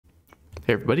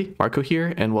Hey everybody, Marco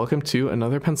here, and welcome to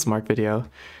another pencil mark video.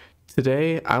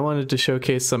 Today, I wanted to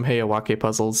showcase some Heyawake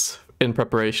puzzles in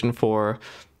preparation for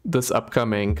this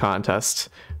upcoming contest.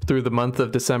 Through the month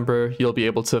of December, you'll be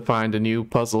able to find a new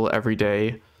puzzle every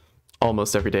day,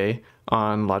 almost every day,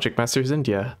 on Logic Masters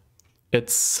India.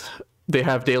 They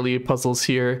have daily puzzles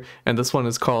here, and this one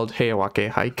is called Heyawake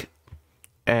Hike,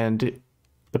 and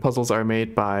the puzzles are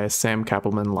made by Sam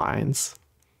Kappelman Lines.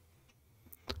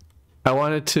 I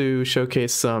wanted to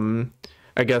showcase some,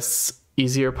 I guess,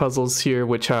 easier puzzles here,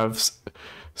 which have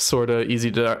sort of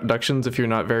easy deductions. If you're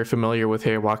not very familiar with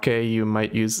Heyawake, you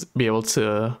might be able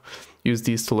to use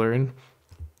these to learn.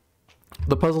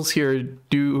 The puzzles here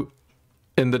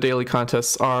in the daily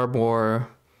contests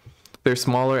they're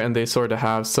smaller, and they sort of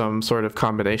have some sort of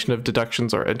combination of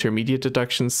deductions or intermediate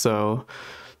deductions, so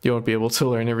you won't be able to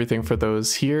learn everything for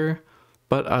those here,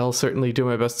 but I'll certainly do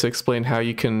my best to explain how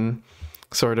you can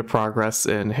sort of progress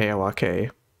in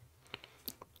Heyawake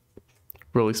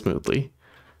really smoothly.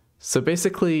 So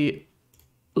basically,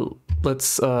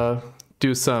 let's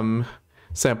do some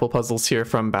sample puzzles here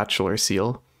from Bachelor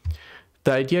Seal.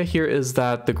 The idea here is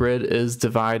that the grid is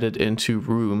divided into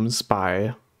rooms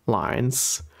by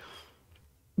lines.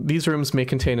 These rooms may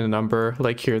contain a number,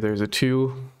 like here there's a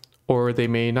 2, or they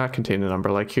may not contain a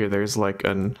number, like here there's like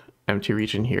an empty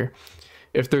region here.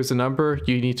 If there's a number,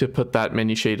 you need to put that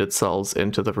many shaded cells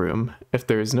into the room. If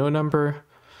there is no number,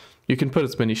 you can put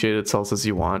as many shaded cells as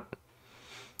you want.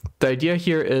 The idea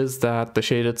here is that the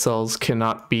shaded cells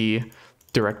cannot be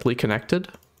directly connected.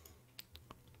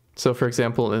 So for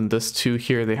example, in this 2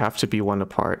 here, they have to be 1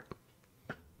 apart.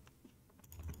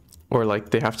 Or like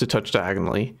they have to touch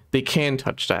diagonally. They can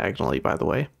touch diagonally, by the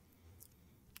way.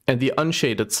 And the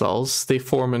unshaded cells, they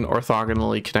form an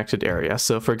orthogonally connected area.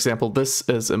 So for example, this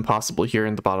is impossible here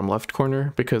in the bottom left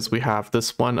corner because we have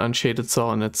this one unshaded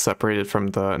cell and it's separated from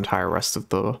the entire rest of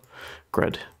the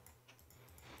grid.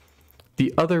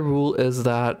 The other rule is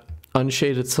that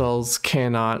unshaded cells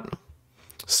cannot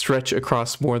stretch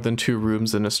across more than 2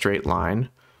 rooms in a straight line.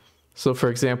 So for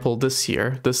example,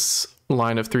 this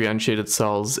line of 3 unshaded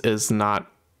cells is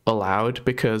not allowed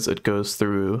because it goes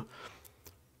through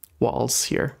walls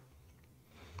here.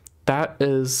 That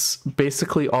is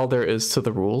basically all there is to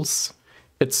the rules.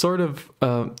 It's sort of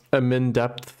a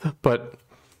min-depth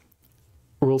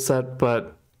rule set,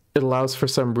 but it allows for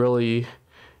some really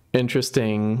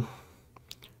interesting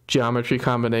geometry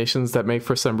combinations that make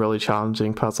for some really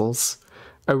challenging puzzles.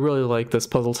 I really like this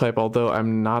puzzle type, although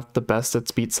I'm not the best at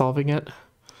speed solving it.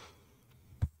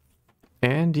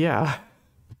 And yeah,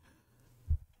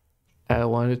 I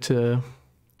wanted to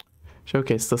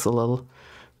showcase this a little.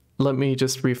 Let me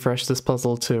just refresh this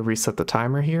puzzle to reset the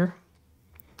timer here.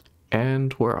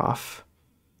 And we're off.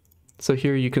 So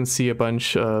here you can see a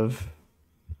bunch of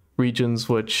regions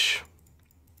which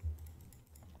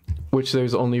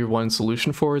there's only one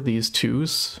solution for, these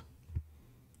 2s.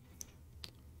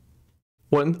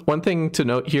 One thing to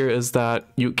note here is that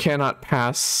you cannot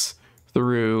pass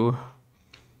through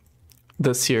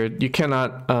this here. You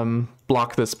cannot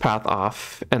block this path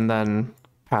off and then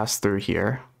pass through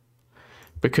here,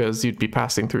 because you'd be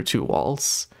passing through 2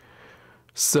 walls.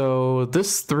 So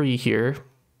this 3 here,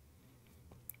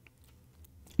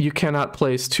 you cannot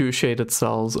place 2 shaded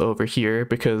cells over here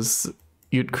because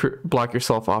you'd block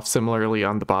yourself off similarly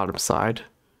on the bottom side.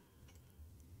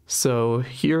 So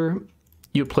here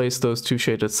you place those 2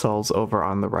 shaded cells over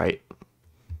on the right.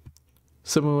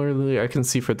 Similarly, I can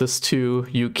see for this 2,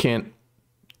 you can't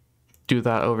do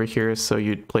that over here, so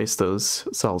you'd place those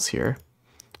cells here.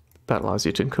 That allows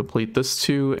you to complete this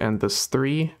 2 and this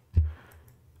 3.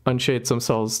 Unshade some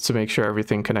cells to make sure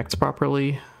everything connects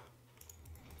properly.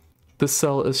 This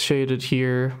cell is shaded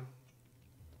here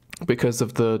because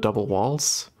of the double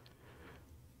walls.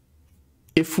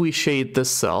 If we shade this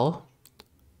cell,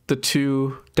 the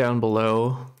 2 down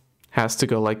below has to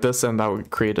go like this, and that would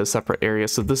create a separate area.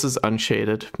 So this is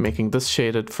unshaded, making this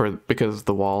shaded because of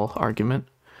the wall argument.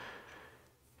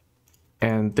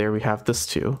 And there we have this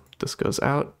 2. This goes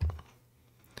out.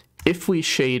 If we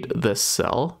shade this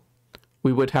cell,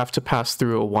 we would have to pass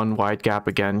through a 1 wide gap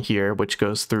again here, which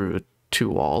goes through 2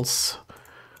 walls.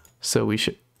 So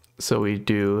we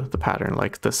do the pattern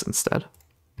like this instead.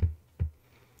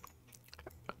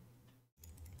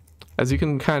 As you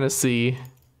can kind of see,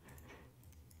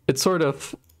 it sort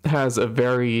of has a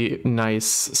very nice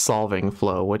solving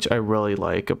flow, which I really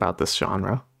like about this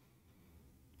genre.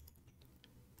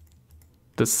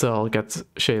 This cell gets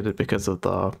shaded because of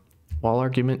the wall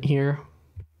argument here.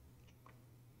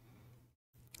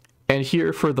 And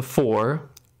here for the 4,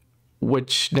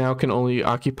 which now can only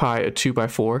occupy a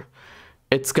 2x4,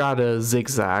 it's got a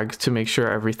zigzag to make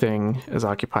sure everything is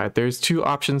occupied. There's two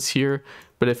options here,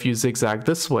 but if you zigzag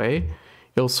this way,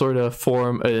 you'll sort of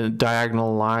form a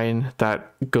diagonal line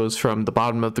that goes from the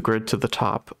bottom of the grid to the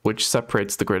top, which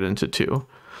separates the grid into two.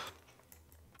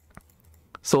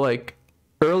 So like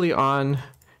early on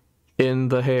in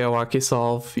the Heyawake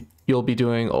solve, you'll be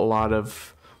doing a lot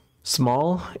of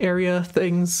small area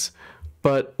things,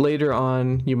 but later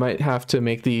on you might have to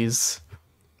make these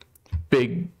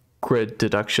big grid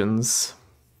deductions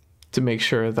to make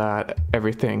sure that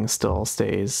everything still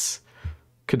stays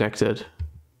connected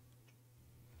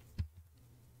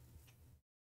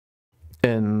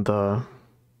in the,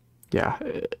 yeah,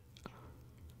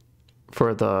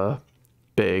 for the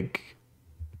big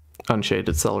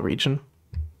unshaded cell region.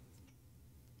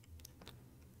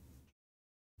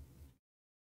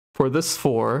 For this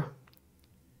 4,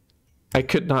 I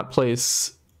could not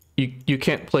place, you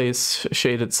can't place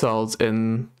shaded cells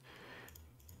in,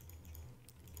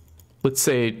 let's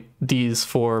say, these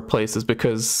 4 places,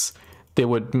 because they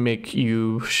would make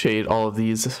you shade all of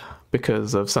these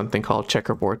because of something called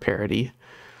checkerboard parity.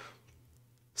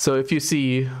 So if you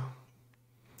see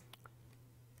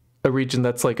a region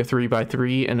that's like a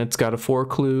 3x3 and it's got a 4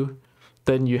 clue,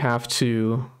 then you have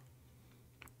to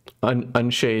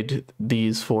unshade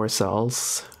these 4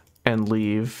 cells and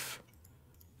leave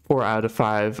 4 out of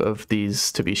 5 of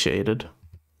these to be shaded.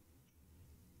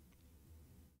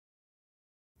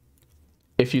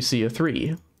 If you see a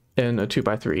 3 in a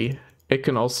 2x3, it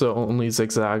can also only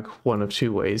zigzag one of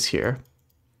 2 ways here,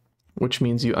 which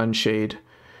means you unshade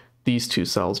these 2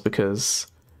 cells because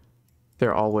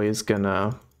they're always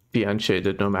gonna be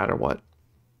unshaded no matter what.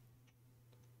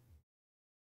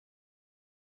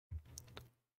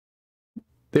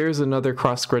 There's another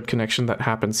cross-grid connection that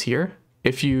happens here.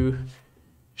 If you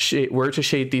were to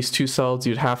shade these 2 cells,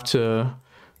 you'd have to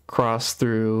cross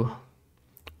through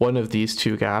one of these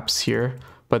 2 gaps here,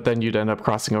 but then you'd end up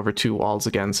crossing over 2 walls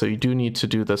again. So you do need to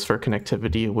do this for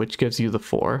connectivity, which gives you the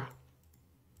 4.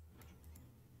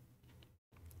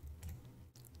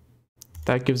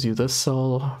 That gives you this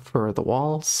cell for the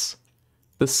walls,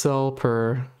 this cell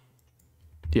per,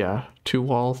 yeah, 2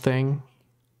 wall thing.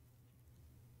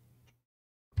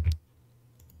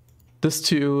 This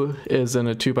 2 is in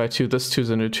a 2x2, this 2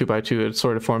 is in a 2x2, it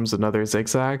sort of forms another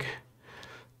zigzag.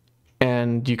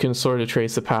 And you can sort of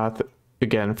trace a path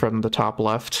again from the top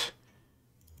left.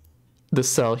 This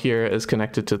cell here is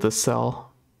connected to this cell.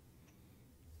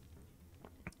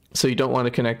 So you don't want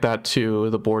to connect that to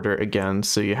the border again,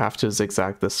 so you have to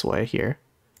zigzag this way here.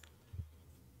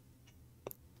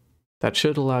 That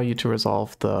should allow you to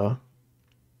resolve the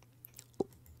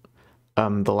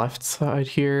left side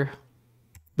here.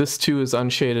 This 2 is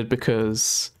unshaded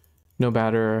because no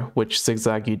matter which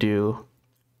zigzag you do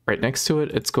right next to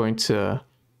it, it's going to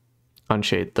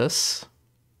unshade this.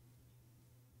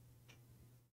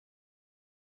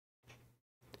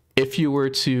 If you were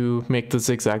to make the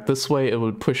zigzag this way, it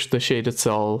would push the shaded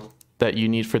cell that you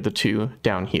need for the 2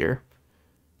 down here.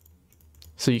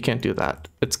 So you can't do that.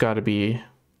 It's got to be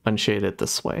unshaded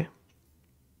this way.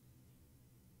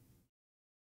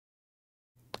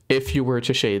 If you were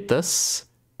to shade this,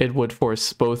 it would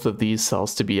force both of these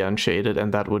cells to be unshaded,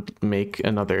 and that would make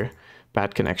another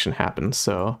bad connection happen.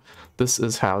 So this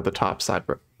is how the top side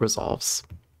resolves.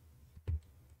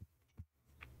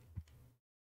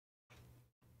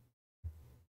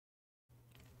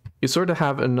 You sort of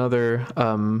have another,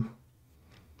 I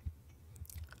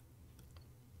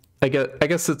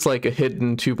guess it's like a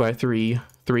hidden 2x3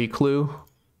 3 clue,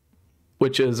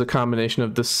 which is a combination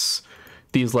of these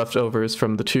leftovers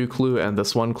from the 2 clue and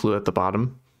this 1 clue at the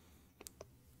bottom.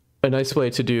 A nice way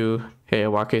to do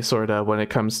Heyawake sorta when it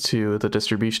comes to the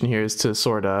distribution here is to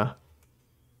sorta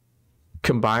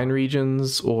combine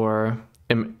regions or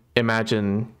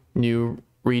imagine new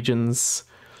regions.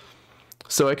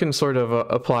 So I can sort of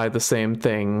apply the same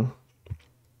thing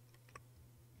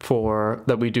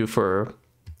that we do for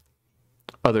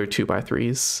other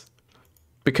 2x3s.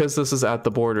 Because this is at the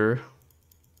border,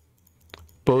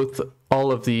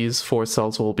 all of these 4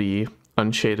 cells will be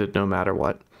unshaded no matter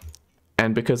what.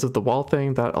 And because of the wall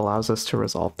thing, that allows us to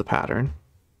resolve the pattern.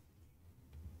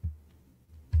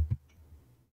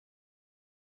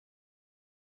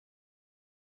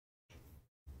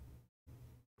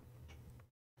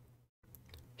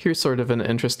 Here's sort of an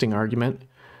interesting argument.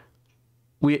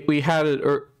 We had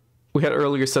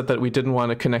earlier said that we didn't want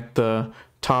to connect the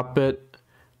top bit.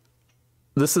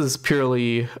 This is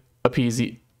purely a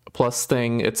PZ plus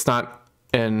thing. It's not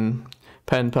in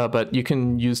Penpa, but you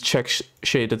can use check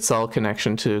shaded cell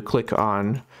connection to click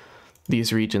on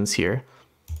these regions here.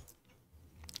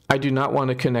 I do not want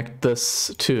to connect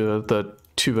this to the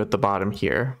 2 at the bottom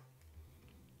here.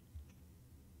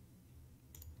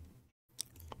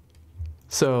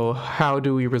 So how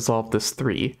do we resolve this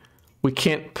 3? We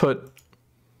can't put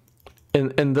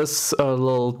in this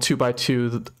little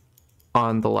 2x2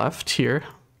 on the left here.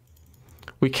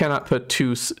 We cannot put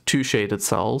two shaded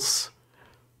cells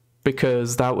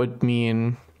because that would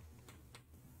mean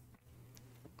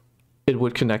it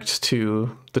would connect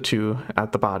to the 2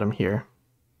 at the bottom here,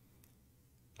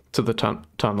 to the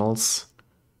tunnels.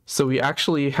 So we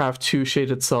actually have 2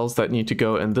 shaded cells that need to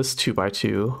go in this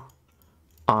 2x2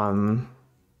 on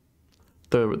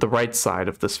the right side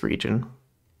of this region.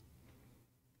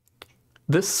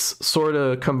 This sort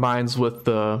of combines with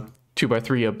the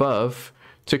 2x3 above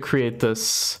to create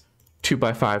this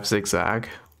 2x5 zigzag,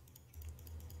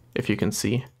 if you can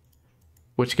see,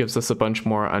 which gives us a bunch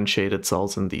more unshaded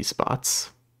cells in these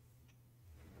spots.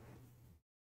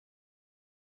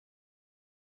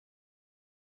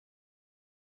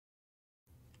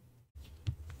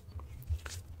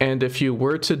 And if you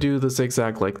were to do the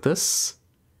zigzag like this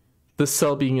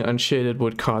cell being unshaded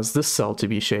would cause this cell to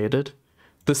be shaded.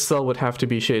 This cell would have to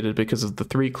be shaded because of the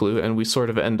 3 clue, and we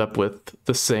sort of end up with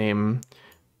the same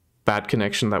bad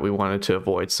connection that we wanted to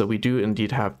avoid. So we do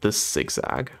indeed have this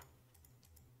zigzag.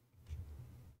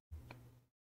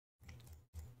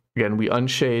 Again, we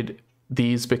unshade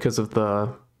these because of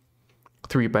the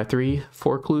 3x3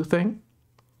 4 clue thing.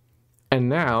 And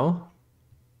now,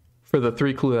 for the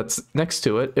 3 clue that's next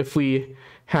to it, if we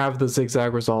have the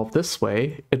zigzag resolve this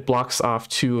way, it blocks off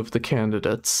 2 of the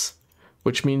candidates,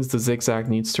 which means the zigzag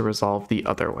needs to resolve the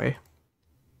other way.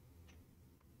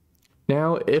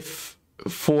 Now, if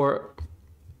 4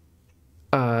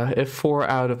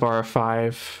 out of our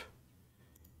 5,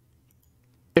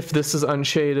 if this is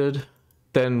unshaded,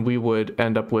 then we would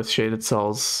end up with shaded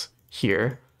cells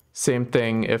here. Same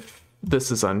thing if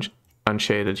this is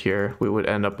unshaded here, we would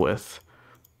end up with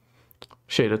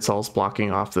shaded cells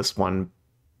blocking off this one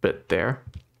bit there.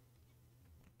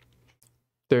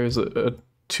 There's a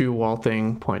 2 wall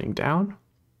thing pointing down,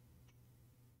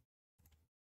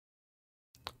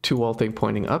 2 wall thing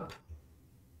pointing up.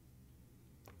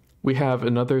 We have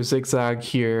another zigzag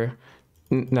here.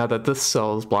 Now that this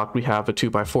cell is blocked, we have a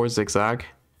 2x4 zigzag.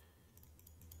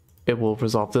 It will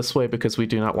resolve this way because we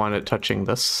do not want it touching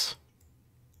this.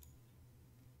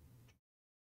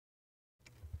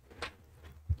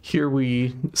 Here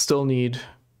we still need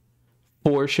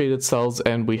 4 shaded cells,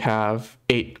 and we have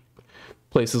 8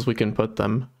 places we can put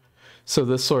them. So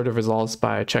this sort of resolves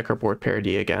by checkerboard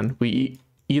parity again. We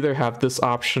either have this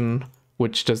option,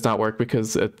 which does not work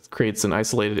because it creates an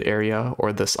isolated area,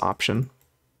 or this option.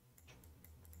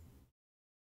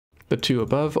 The 2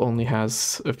 above only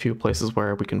has a few places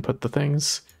where we can put the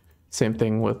things. Same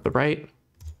thing with the right,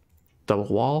 double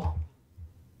wall.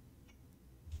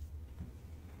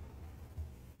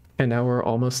 And now we're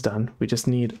almost done. We just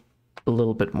need a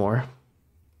little bit more.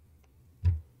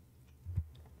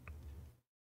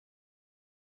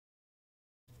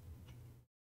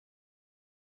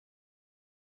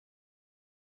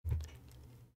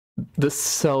 This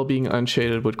cell being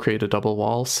unshaded would create a double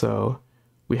wall, so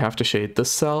we have to shade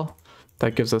this cell.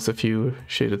 That gives us a few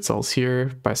shaded cells here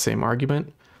by same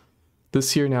argument.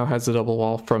 This here now has a double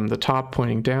wall from the top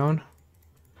pointing down.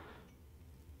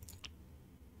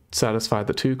 Satisfy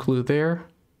the 2 clue there.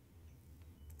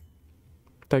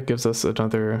 That gives us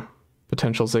another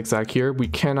potential zigzag here. We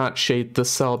cannot shade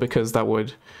this cell because that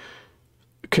would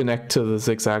connect to the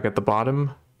zigzag at the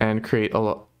bottom and create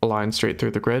a line straight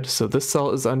through the grid. So this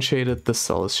cell is unshaded, this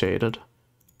cell is shaded.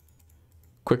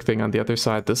 Quick thing on the other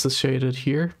side, this is shaded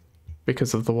here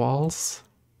because of the walls.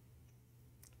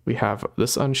 We have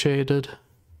this unshaded.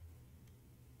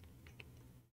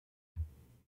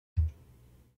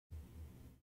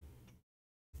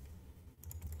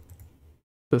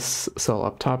 This cell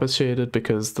up top is shaded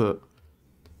because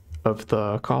of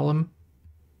the column.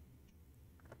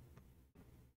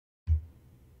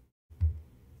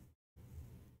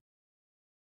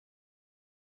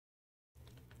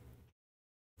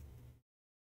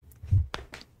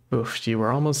 Oof, gee,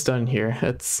 we're almost done here.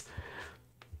 It's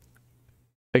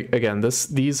again,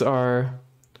 these are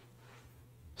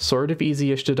sort of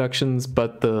easy-ish deductions,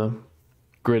 but the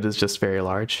grid is just very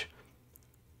large.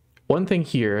 One thing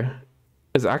here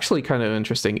is actually kind of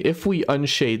interesting. If we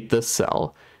unshade this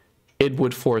cell, it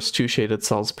would force 2 shaded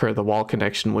cells per the wall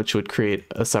connection, which would create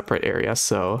a separate area.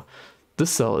 So this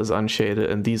cell is unshaded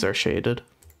and these are shaded.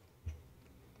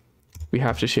 We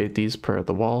have to shade these per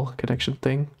the wall connection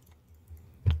thing,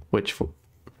 which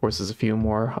forces a few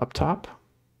more up top.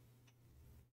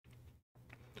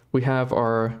 We have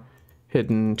our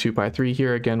hidden 2x3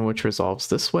 here again, which resolves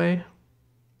this way.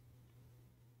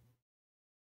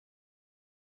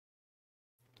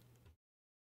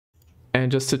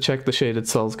 And just to check the shaded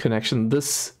cells connection,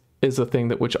 this is a thing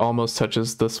that which almost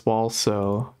touches this wall,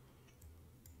 so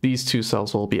these two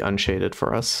cells will be unshaded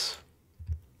for us,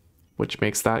 which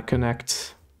makes that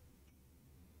connect.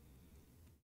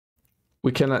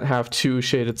 We cannot have two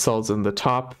shaded cells in the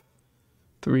top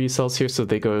 3 cells here, so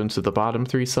they go into the bottom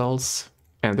 3 cells,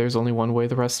 and there's only one way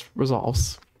the rest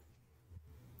resolves.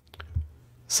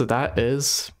 So that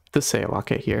is the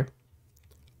Heyawake here.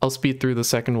 I'll speed through the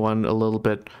second one a little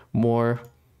bit more.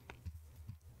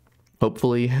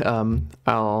 Hopefully,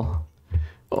 I'll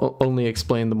only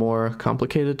explain the more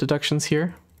complicated deductions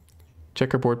here.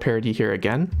 Checkerboard parity here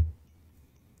again.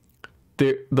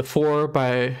 The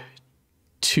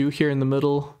 4x2 here in the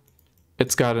middle,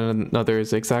 it's got another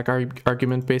zigzag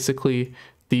argument. Basically,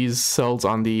 these cells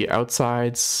on the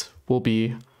outsides will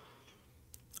be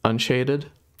unshaded,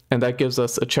 and that gives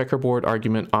us a checkerboard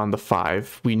argument on the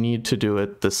 5. We need to do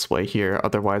it this way here,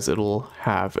 otherwise it'll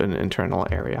have an internal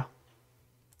area.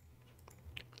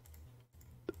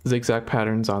 Zigzag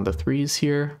patterns on the 3s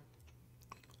here.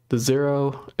 The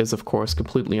 0 is of course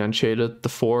completely unshaded. The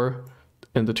 4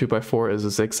 in the 2x4 is a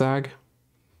zigzag.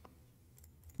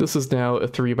 This is now a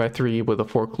 3x3 with a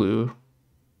 4 clue,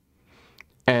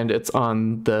 and it's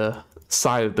on the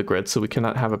side of the grid, so we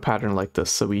cannot have a pattern like this,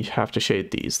 so we have to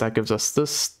shade these. That gives us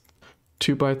this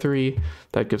 2x3,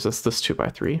 that gives us this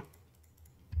 2x3.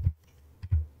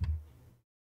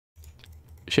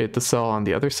 Shade the cell on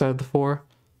the other side of the 4.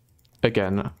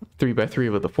 Again,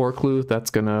 3x3 with a 4 clue, that's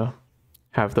gonna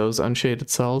have those unshaded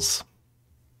cells.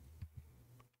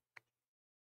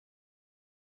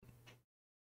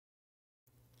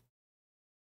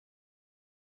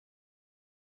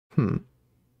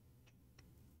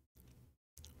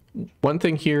 One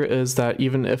thing here is that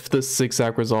even if this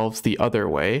zigzag resolves the other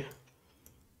way,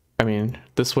 I mean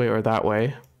this way or that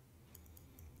way,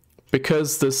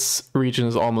 because this region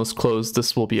is almost closed,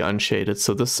 this will be unshaded.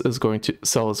 So this is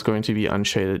cell is going to be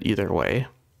unshaded either way.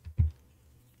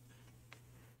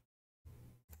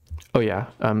 Oh yeah,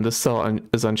 this cell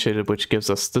is unshaded, which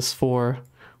gives us this 4,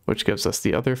 which gives us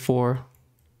the other 4.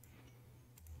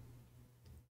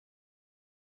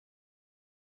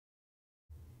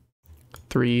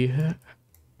 Three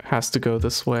has to go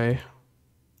this way.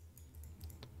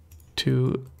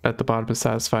 2 at the bottom is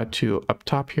satisfied. 2 up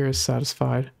top here is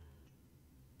satisfied.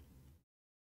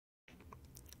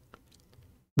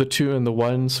 The 2 and the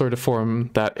 1 sort of form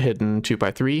that hidden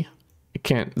 2x3. It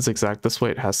can't zigzag this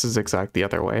way, it has to zigzag the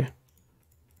other way.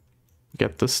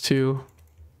 Get this 2.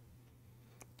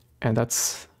 And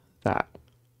that's that.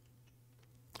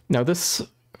 Now this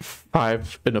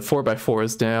 5 in a 4x4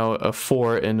 is now a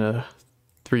 4 in a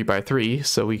 3x3,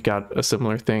 so we got a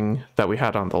similar thing that we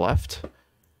had on the left.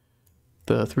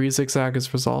 The 3 zigzag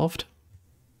is resolved.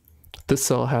 This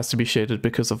cell has to be shaded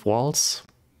because of walls.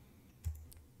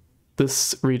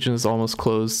 This region is almost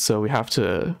closed, so we have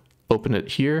to open it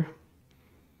here.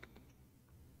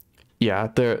 Yeah,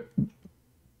 the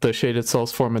shaded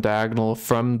cells form a diagonal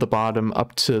from the bottom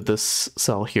up to this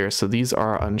cell here, so these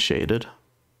are unshaded.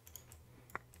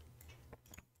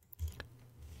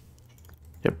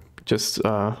 Yep, just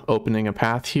opening a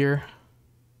path here.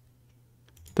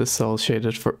 This cell is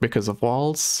shaded because of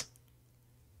walls.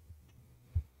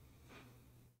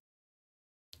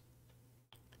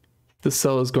 This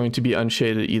cell is going to be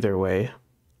unshaded either way.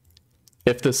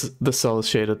 If this cell is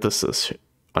shaded, this is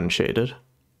unshaded.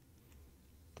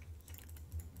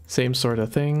 Same sort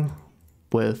of thing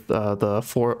with the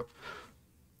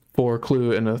 4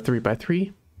 clue in a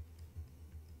 3x3.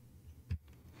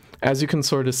 As you can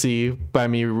sort of see by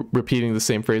me repeating the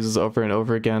same phrases over and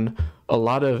over again, a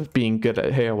lot of being good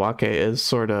at Heyawake is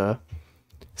sort of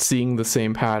seeing the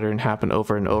same pattern happen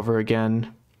over and over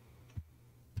again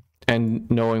and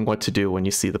knowing what to do when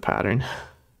you see the pattern.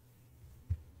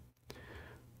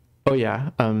 Oh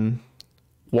yeah,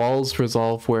 walls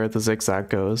resolve where the zigzag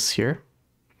goes here.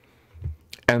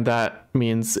 And that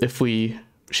means if we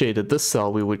shaded this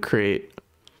cell, we would create,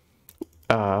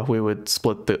 we would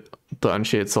split the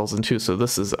unshaded cells in two, so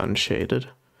this is unshaded.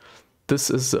 This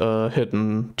is a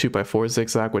hidden 2x4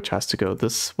 zigzag, which has to go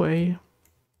this way.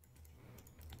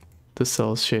 This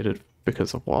cell is shaded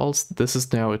because of walls. This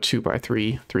is now a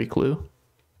 2x3 3 clue.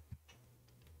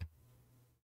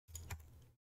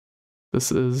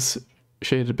 This is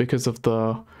shaded because of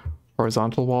the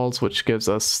horizontal walls, which gives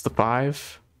us the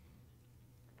 5.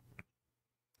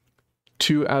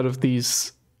 2 out of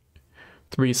these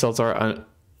 3 cells are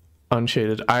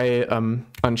unshaded. I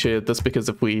unshaded this because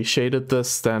if we shaded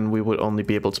this, then we would only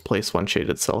be able to place one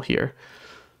shaded cell here.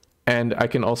 And I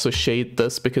can also shade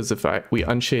this because if we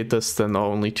unshade this, then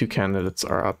only 2 candidates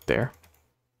are up there.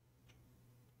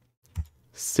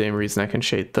 Same reason I can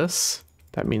shade this.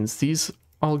 That means these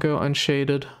all go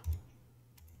unshaded.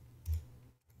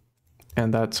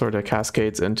 And that sort of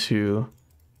cascades into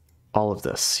all of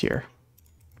this here.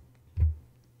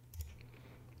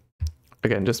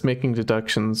 Again, just making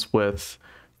deductions with,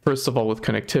 first of all, with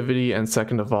connectivity, and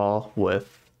second of all,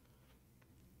 with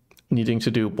needing to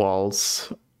do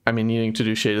walls. I mean, needing to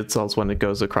do shaded cells when it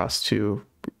goes across two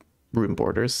room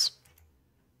borders.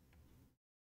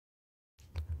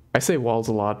 I say walls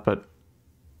a lot, but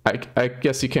I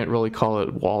guess you can't really call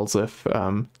it walls if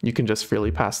you can just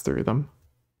freely pass through them.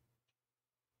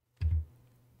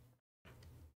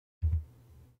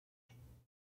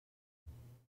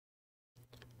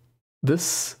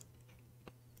 This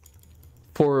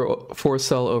 4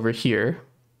 cell over here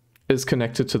is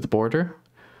connected to the border.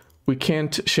 We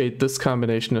can't shade this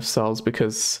combination of cells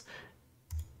because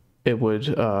it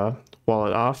would wall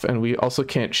it off, and we also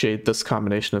can't shade this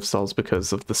combination of cells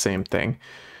because of the same thing.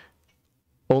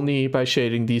 Only by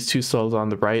shading these 2 cells on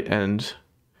the right and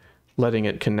letting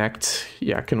it connect,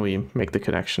 yeah, can we make the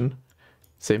connection.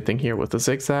 Same thing here with the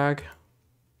zigzag.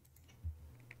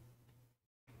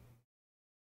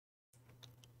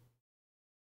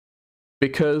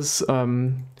 Because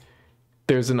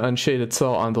there's an unshaded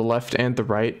cell on the left and the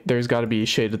right, there's got to be a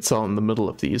shaded cell in the middle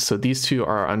of these. So these 2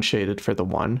 are unshaded for the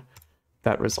 1.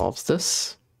 That resolves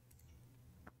this.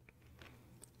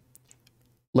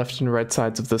 Left and right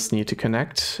sides of this need to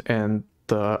connect, and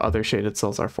the other shaded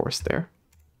cells are forced there.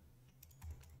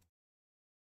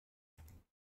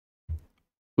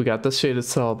 We got this shaded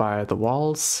cell by the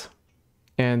walls,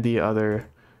 and the other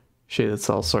shaded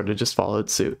cell sort of just followed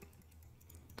suit.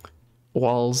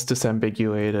 Walls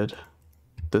disambiguated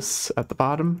this at the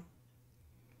bottom.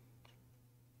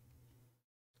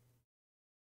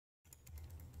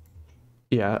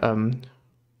 Yeah,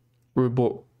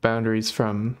 root boundaries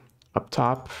from up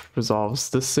top resolves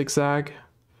this zigzag.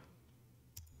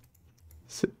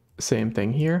 Same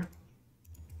thing here.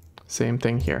 Same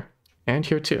thing here. And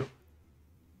here too.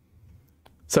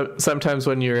 So sometimes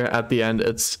when you're at the end,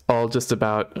 it's all just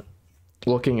about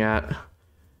looking at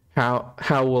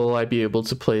how will I be able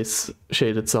to place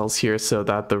shaded cells here so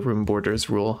that the room borders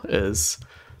rule is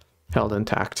held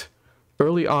intact.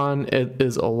 Early on, it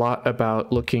is a lot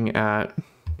about looking at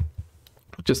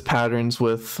just patterns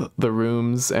with the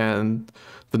rooms and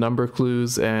the number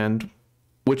clues and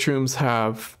which rooms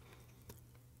have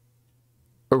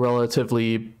a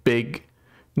relatively big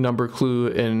number clue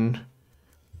in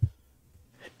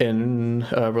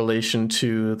relation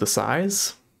to the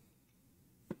size.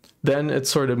 Then it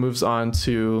sort of moves on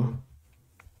to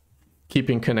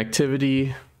keeping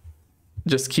connectivity,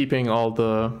 just keeping all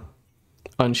the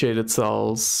unshaded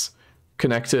cells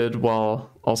connected while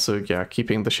also, yeah,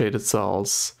 keeping the shaded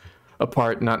cells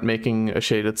apart, not making a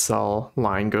shaded cell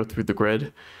line go through the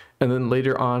grid. And then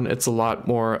later on, it's a lot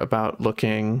more about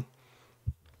looking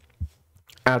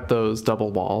at those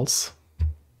double walls.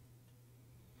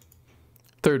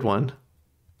 Third one.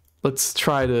 Let's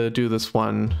try to do this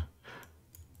one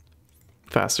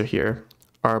faster here.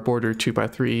 Our border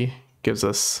 2x3 gives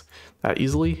us that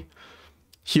easily.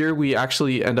 Here we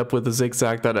actually end up with a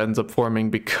zigzag that ends up forming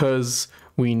because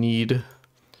we need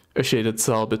a shaded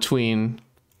cell between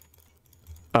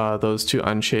those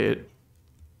unshaded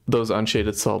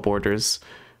cell borders,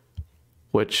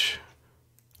 which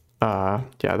yeah,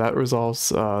 that resolves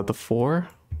the 4.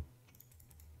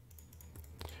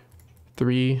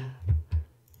 3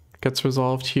 gets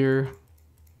resolved here.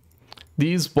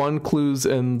 These 1 clues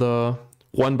in the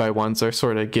 1x1s are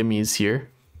sort of gimmies here.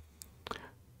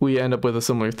 We end up with a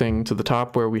similar thing to the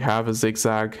top where we have a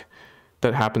zigzag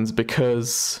that happens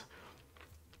because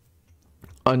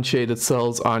unshaded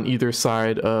cells on either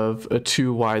side of a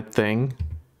 2 wide thing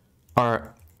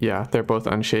are, yeah, they're both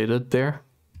unshaded there.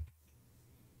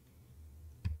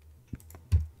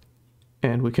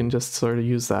 And we can just sort of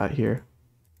use that here.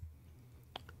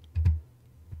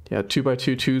 Yeah,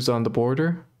 2x2 twos on the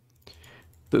border.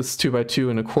 This 2x2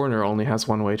 in a corner only has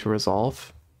 1 way to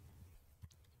resolve.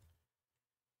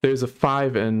 There's a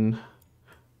 5 in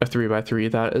a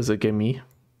 3x3, that is a gimme.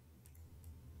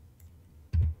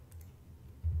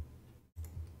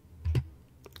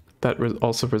 That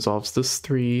also resolves this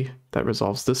 3, that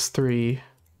resolves this 3.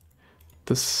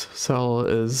 This cell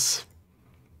is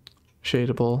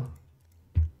shadable.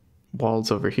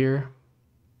 Walls over here.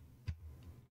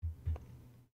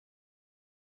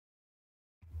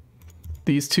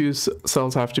 These 2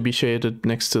 cells have to be shaded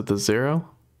next to the 0.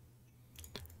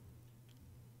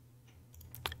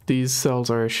 These cells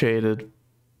are shaded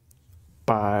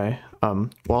by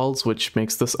walls, which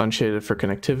makes this unshaded for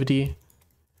connectivity.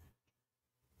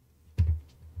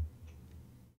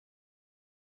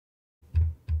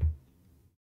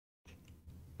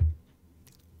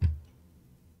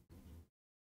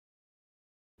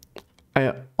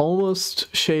 I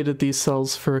almost shaded these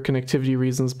cells for connectivity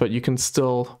reasons, but you can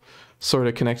still sort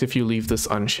of connect if you leave this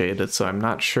unshaded, so I'm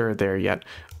not sure there yet.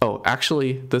 Oh,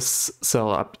 actually, this cell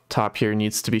up top here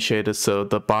needs to be shaded, so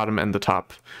the bottom and the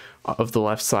top of the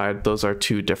left side, those are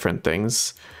two different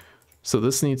things. So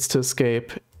this needs to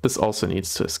escape. This also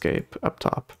needs to escape up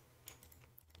top.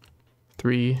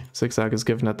 3 zigzag is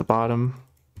given at the bottom.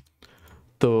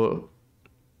 The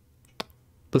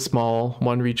small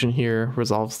one region here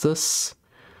resolves this.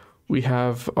 We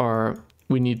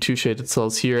need two shaded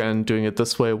cells here, and doing it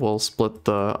this way will split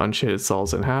the unshaded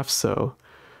cells in half, so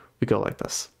we go like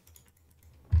this.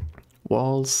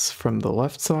 Walls from the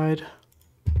left side,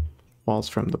 walls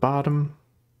from the bottom.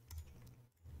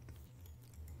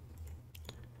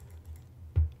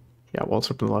 Yeah, walls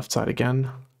from the left side again.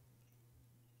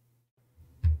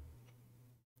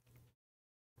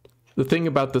 The thing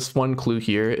about this one clue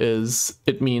here is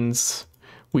it means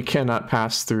we cannot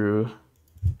pass through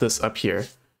this up here.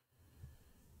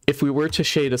 If we were to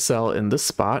shade a cell in this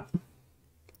spot,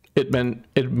 actually,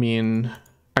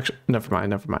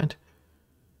 never mind.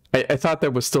 I thought there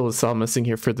was still a cell missing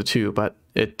here for the 2, but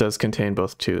it does contain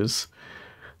both 2s.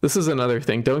 This is another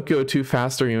thing. Don't go too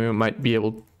fast or you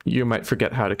might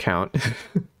forget how to count.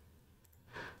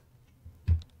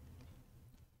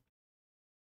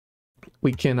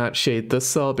 We cannot shade this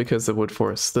cell because it would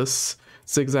force this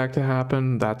zigzag to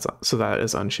happen. So that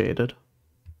is unshaded.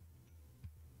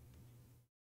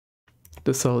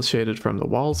 This cell is shaded from the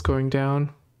walls going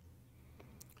down.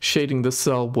 Shading this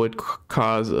cell would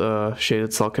cause a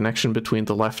shaded cell connection between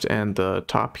the left and the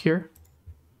top here.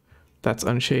 That's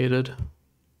unshaded.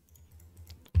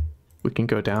 We can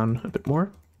go down a bit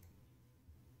more.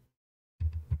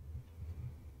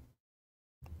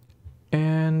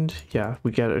 And yeah,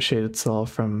 we get a shaded cell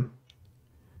from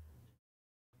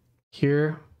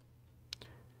here.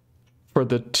 For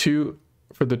the 2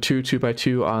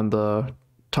 2x2 on the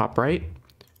top right,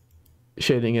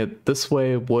 shading it this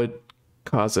way would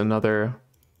cause another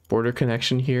border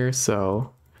connection here,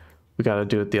 so we got to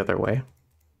do it the other way.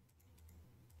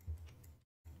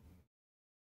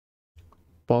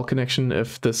 Wall connection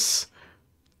if this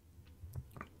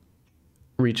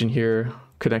region here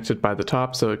connected by the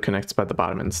top, so it connects by the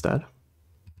bottom instead.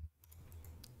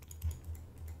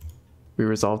 We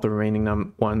resolve the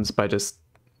remaining ones by just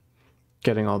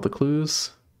getting all the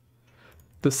clues.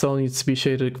 This cell needs to be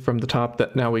shaded from the top.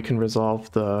 That now we can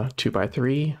resolve the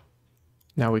 2x3.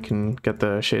 Now we can get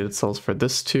the shaded cells for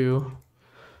this 2.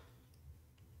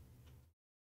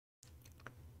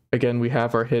 Again, we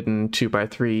have our hidden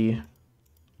 2x3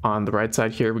 on the right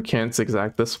side here. We can't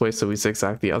zigzag this way, so we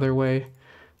zigzag the other way.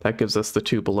 That gives us the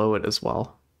 2 below it as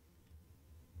well.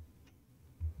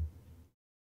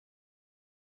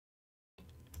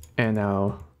 And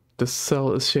now this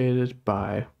cell is shaded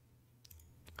by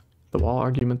the wall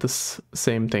argument, this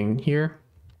same thing here.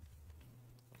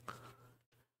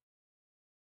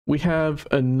 We have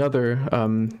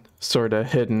another sort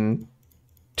of hidden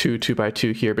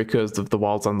 2x2 here because of the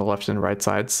walls on the left and right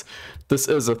sides. This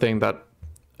is a thing that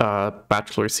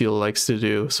Bachelor Seal likes to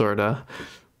do, sort of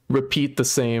repeat the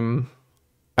same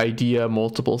idea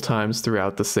multiple times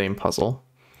throughout the same puzzle.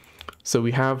 So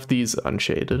we have these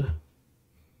unshaded.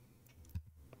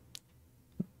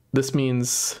 This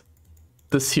means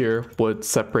this here would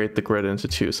separate the grid into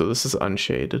 2, so this is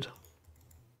unshaded.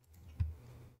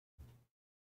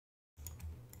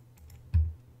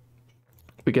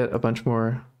 We get a bunch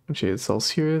more unshaded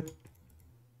cells here.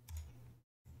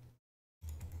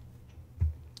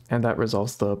 And that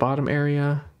resolves the bottom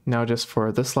area. Now just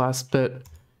for this last bit,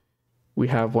 we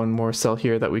have one more cell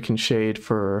here that we can shade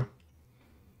for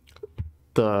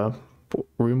the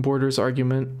room borders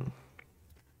argument.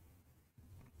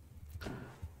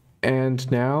 And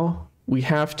now we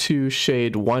have to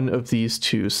shade one of these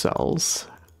 2 cells,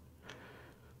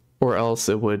 or else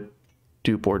it would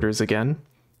do borders again.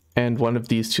 And one of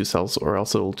these 2 cells, or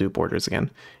else it will do borders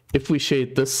again. If we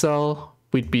shade this cell,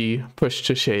 we'd be pushed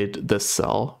to shade this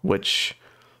cell, which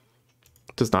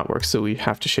does not work, so we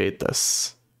have to shade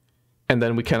this. And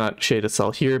then we cannot shade a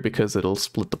cell here because it'll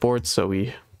split the board, so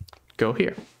we go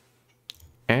here.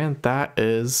 And that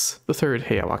is the 3rd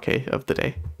Heyawake of the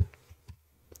day.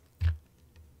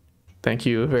 Thank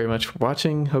you very much for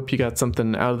watching. Hope you got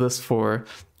something out of this for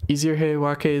easier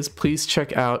Heyawakes. Please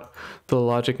check out the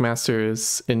Logic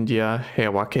Masters India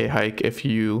Heyawake Hike if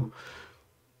you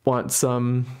want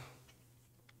some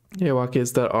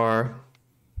Heyawakes that are,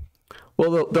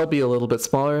 well, they'll be a little bit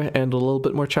smaller and a little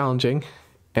bit more challenging,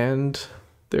 and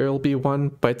there'll be one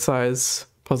bite-size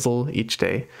puzzle each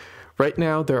day. Right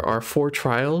now there are 4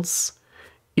 trials,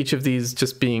 each of these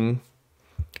just being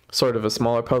sort of a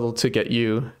smaller puzzle to get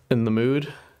you in the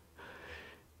mood.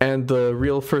 And the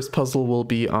real first puzzle will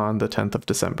be on the 10th of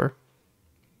December,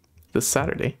 this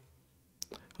Saturday.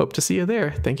 Hope to see you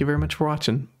there. Thank you very much for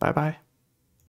watching. Bye bye.